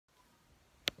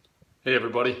Hey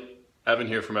everybody, Evan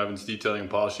here from Evan's Detailing and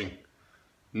Polishing.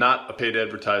 Not a paid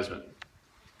advertisement.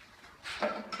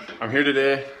 I'm here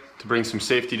today to bring some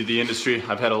safety to the industry.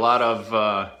 I've had a lot of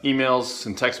emails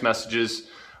and text messages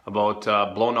about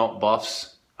blown out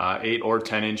buffs, 8 or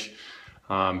 10 inch.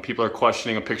 People are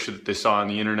questioning a picture that they saw on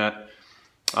the internet.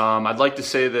 I'd like to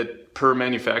say that per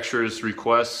manufacturer's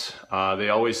requests, they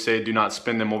always say do not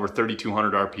spin them over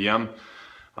 3,200 RPM.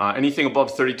 Anything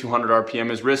above 3,200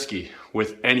 RPM is risky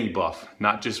with any buff,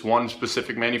 not just one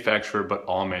specific manufacturer, but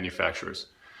all manufacturers.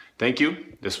 Thank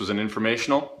you. This was an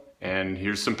informational, and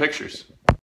here's some pictures.